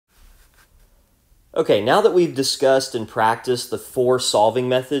Okay, now that we've discussed and practiced the 4 solving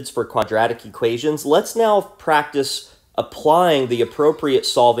methods for quadratic equations, let's now practice applying the appropriate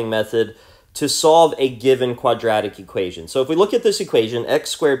solving method to solve a given quadratic equation. So if we look at this equation, x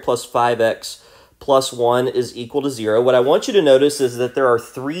squared plus 5x plus 1 is equal to 0, what I want you to notice is that there are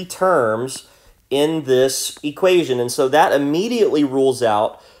 3 terms in this equation, and so that immediately rules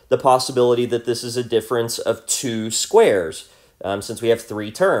out the possibility that this is a difference of 2 squares, since we have 3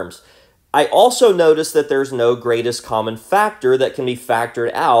 terms. I also notice that there's no greatest common factor that can be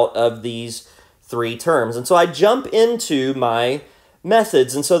factored out of these 3 terms. And so I jump into my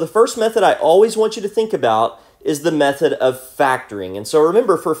methods. And so the first method I always want you to think about is the method of factoring. And so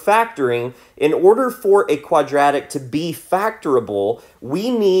remember, for factoring, in order for a quadratic to be factorable,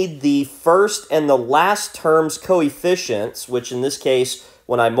 we need the first and the last term's coefficients, which in this case,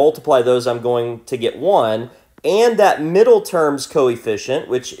 when I multiply those, I'm going to get 1, and that middle term's coefficient,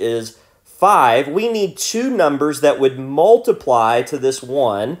 which is 5, we need 2 numbers that would multiply to this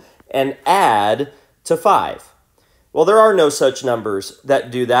 1 and add to 5. Well, there are no such numbers that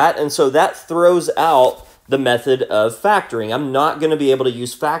do that, and so that throws out the method of factoring. I'm not going to be able to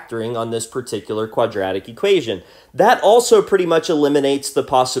use factoring on this particular quadratic equation. That also pretty much eliminates the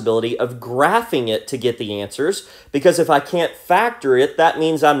possibility of graphing it to get the answers, because if I can't factor it, that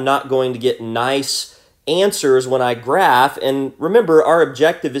means I'm not going to get nice answers when I graph. And remember, our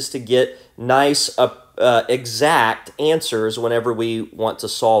objective is to get nice, exact answers whenever we want to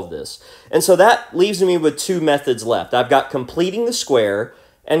solve this. And so that leaves me with 2 methods left. I've got completing the square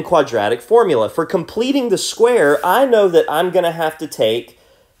and quadratic formula. For completing the square, I know that I'm going to have to take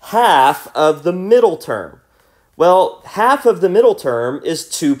half of the middle term. Well, half of the middle term is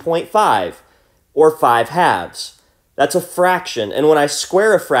 2.5, or 5 halves. That's a fraction, and when I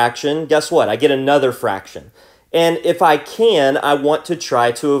square a fraction, guess what? I get another fraction. And if I can, I want to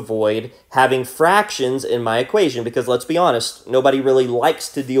try to avoid having fractions in my equation, because let's be honest, nobody really likes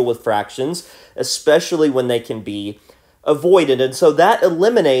to deal with fractions, especially when they can be avoided. And so that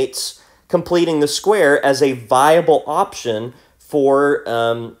eliminates completing the square as a viable option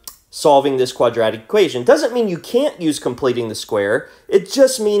for solving this quadratic equation. Doesn't mean you can't use completing the square. It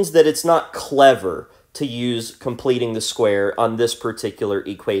just means that it's not clever to use completing the square on this particular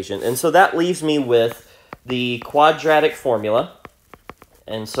equation. And so that leaves me with the quadratic formula.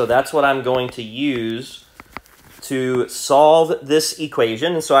 And so that's what I'm going to use to solve this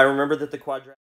equation. And so I remember that the quadratic